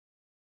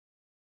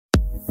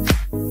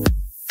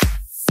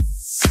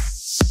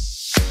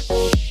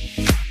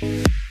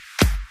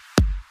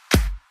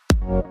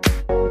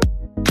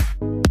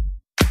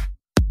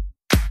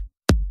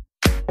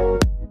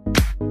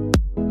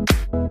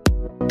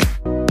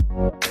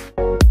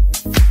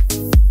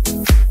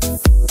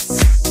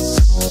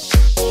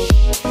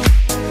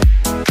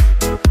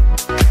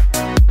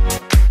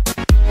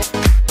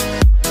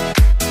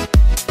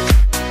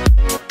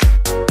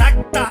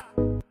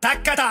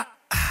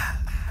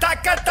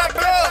Tacata,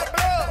 bro.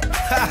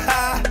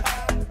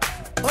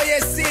 Oye,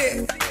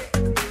 sí,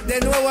 de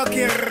nuevo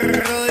aquí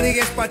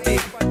Rodríguez para ti.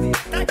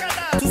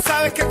 ¿Tú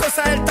sabes qué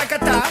cosa es el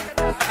tacatá?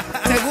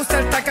 ¿Te gusta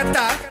el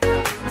tacatá?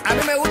 A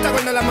mí me gusta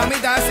cuando las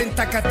mamitas hacen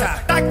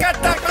tacatá.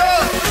 Tacata, bro.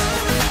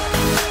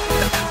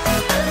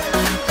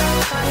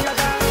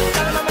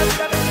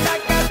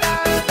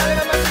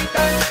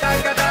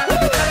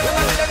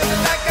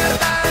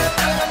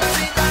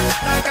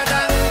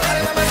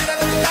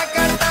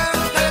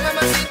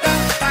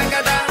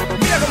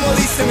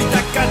 Dice mi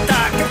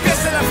tacata, que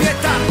empiece la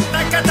fiesta,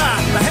 tacata,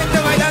 la gente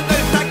bailando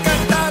el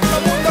tacata, todo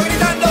el mundo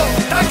gritando,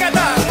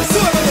 tacata,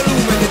 sube el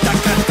volumen de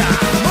tacata,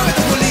 mueve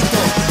tu culito,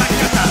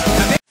 tacata.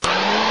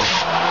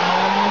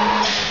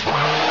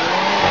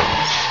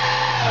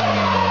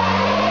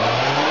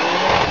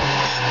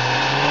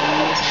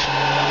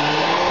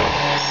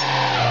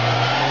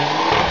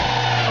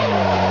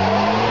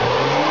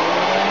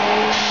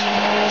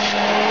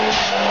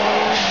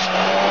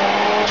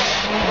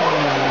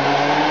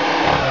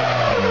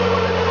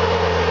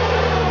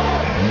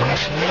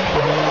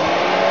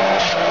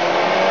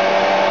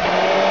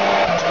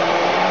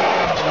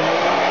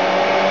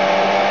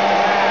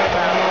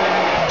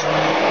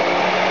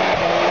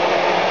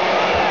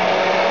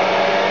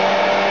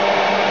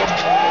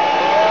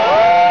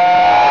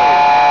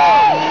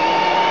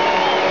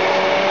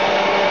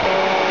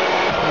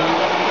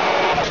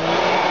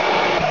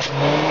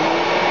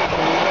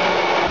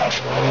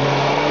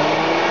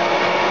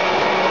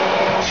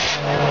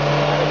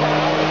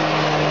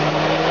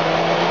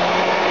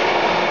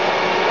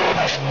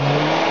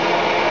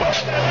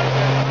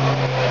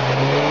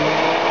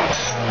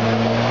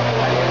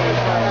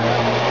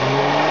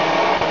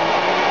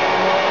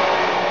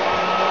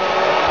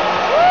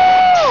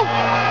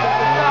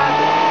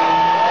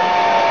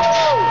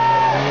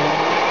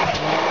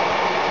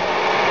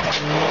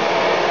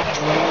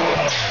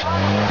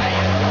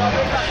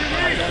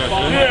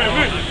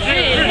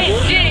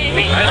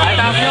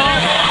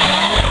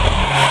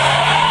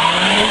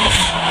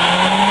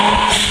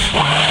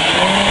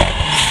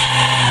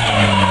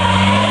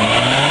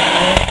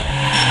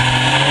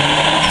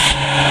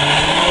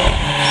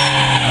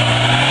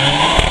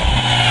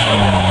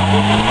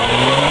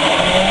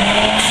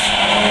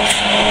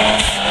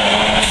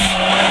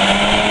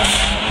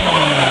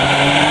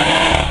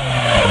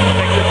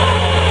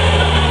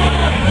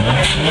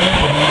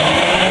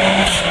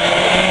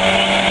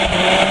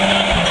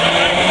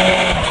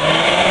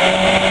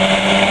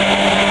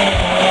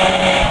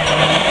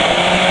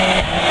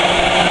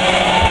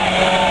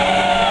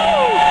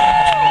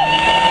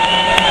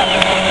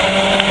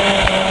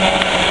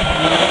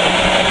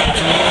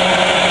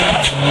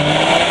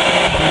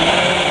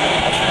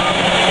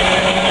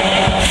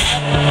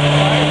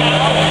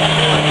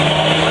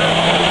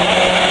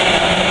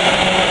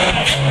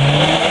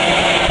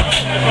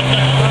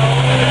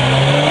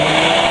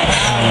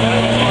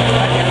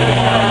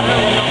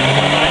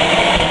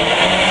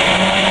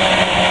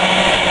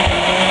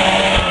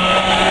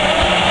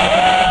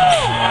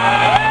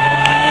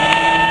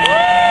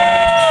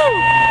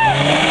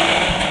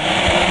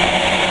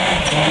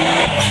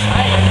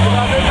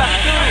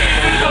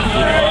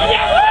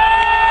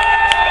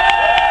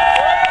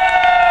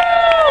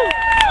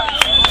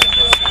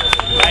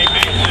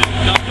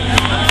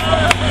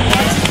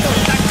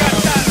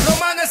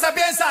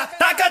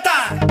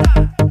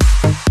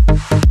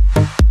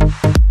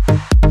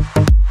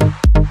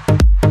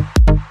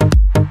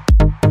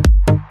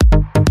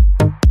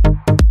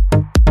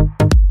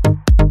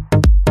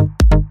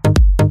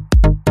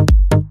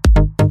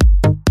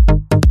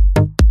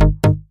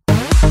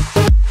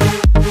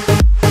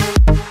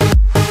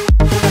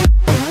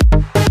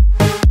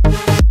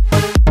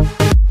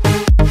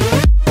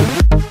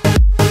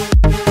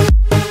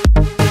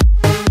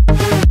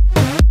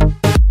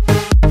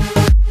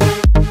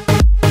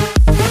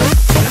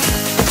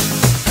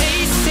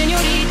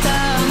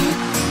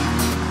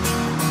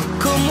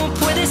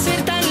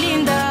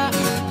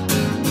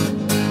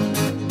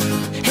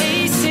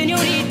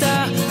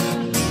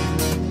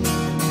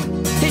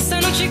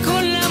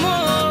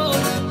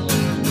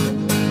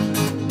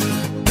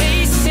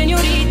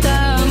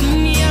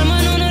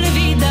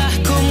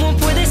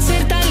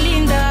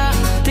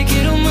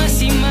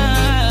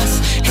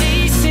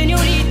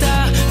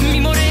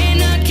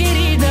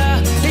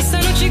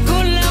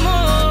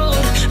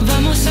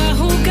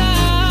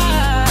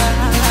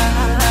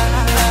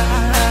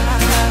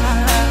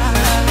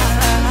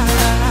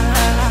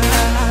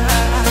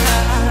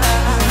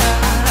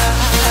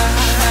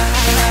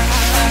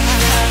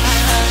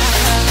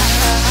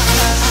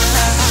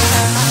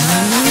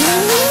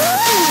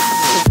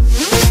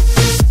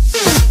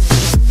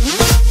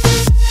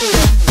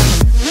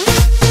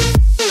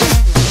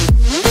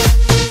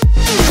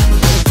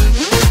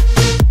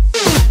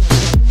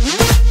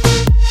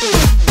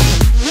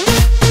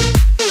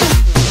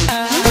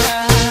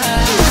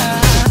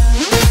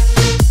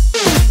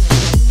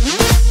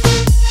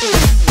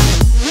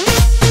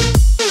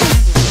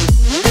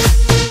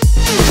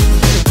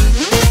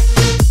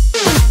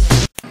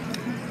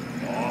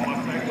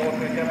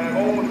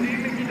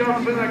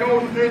 d'officine à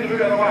gauche, une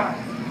rue à droite.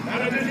 Dans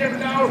la deuxième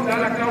classe,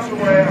 dans la classe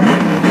ouvrière.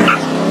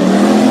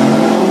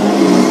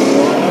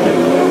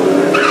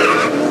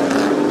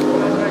 Pour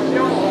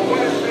l'attraction, on voit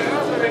la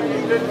différence avec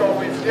les deux de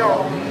compétition.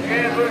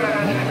 15 heures à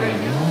la trafic.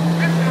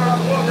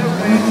 833,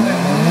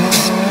 927.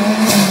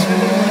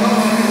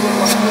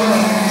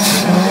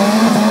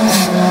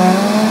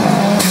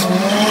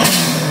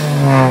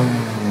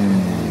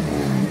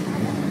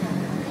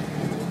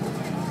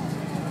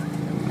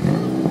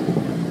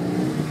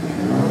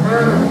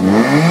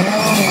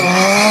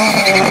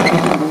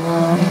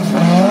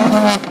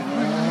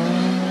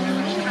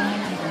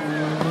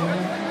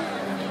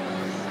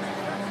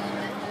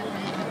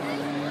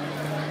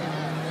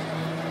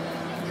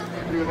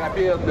 Plus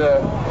rapide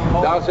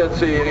dans cette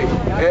série.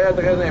 Très,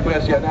 très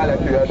impressionnant la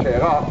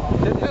QHRA.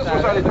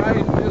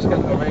 1073,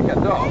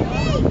 1094.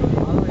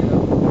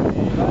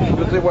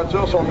 Toutes les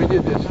voitures sont munies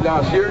de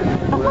silencieux,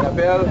 je vous le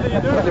rappelle.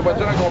 Toutes les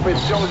voitures en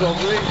compétition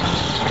aujourd'hui,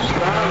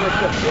 sans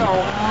exception.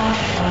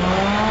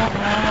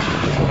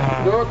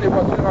 Toutes les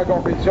voitures en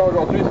compétition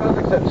aujourd'hui, sans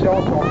exception,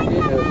 sont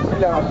munies de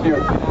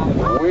silencieux.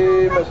 Oui,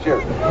 monsieur.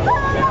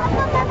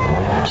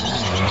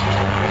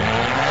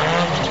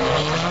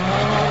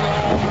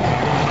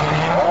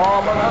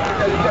 On va rendre les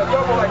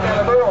qualifications pour la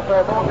Canada, on fait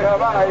un bon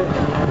travail.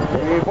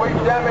 Il n'est pas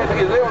évident à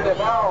maîtriser au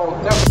départ.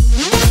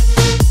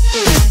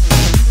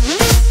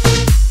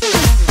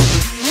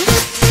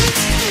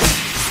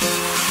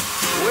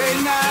 When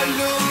I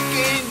look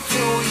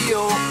into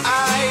your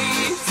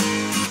eyes,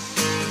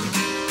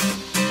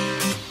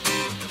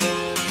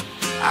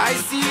 I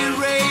see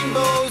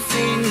rainbows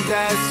in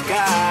the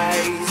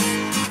skies.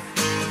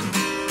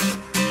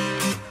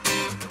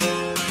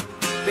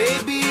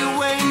 Baby,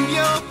 when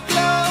you're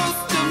close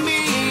to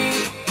me,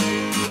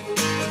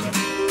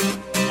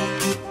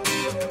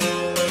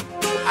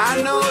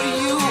 I know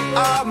you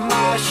are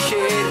my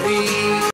Cherie.